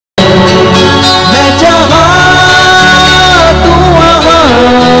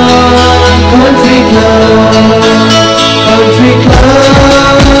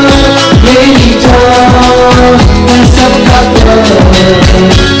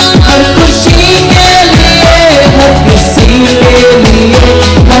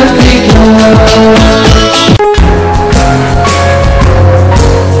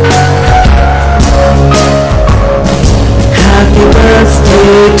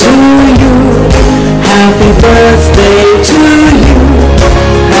birthday to you.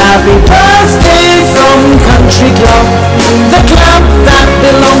 Happy birthday from Country Club, the club that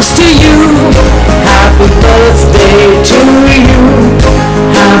belongs to you. Happy birthday to you.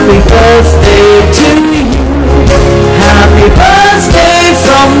 Happy birthday to you. Happy birthday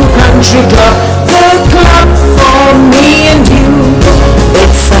from Country Club, the club for me and you.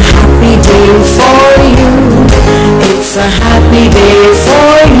 It's a happy day for you. It's a happy day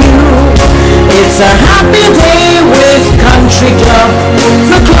for you. It's a happy day with Country Club,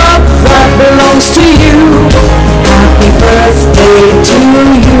 the club that belongs to you. Happy birthday to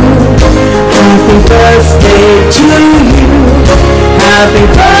you. Happy birthday to you. Happy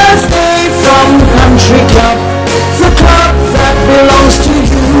birthday from Country Club.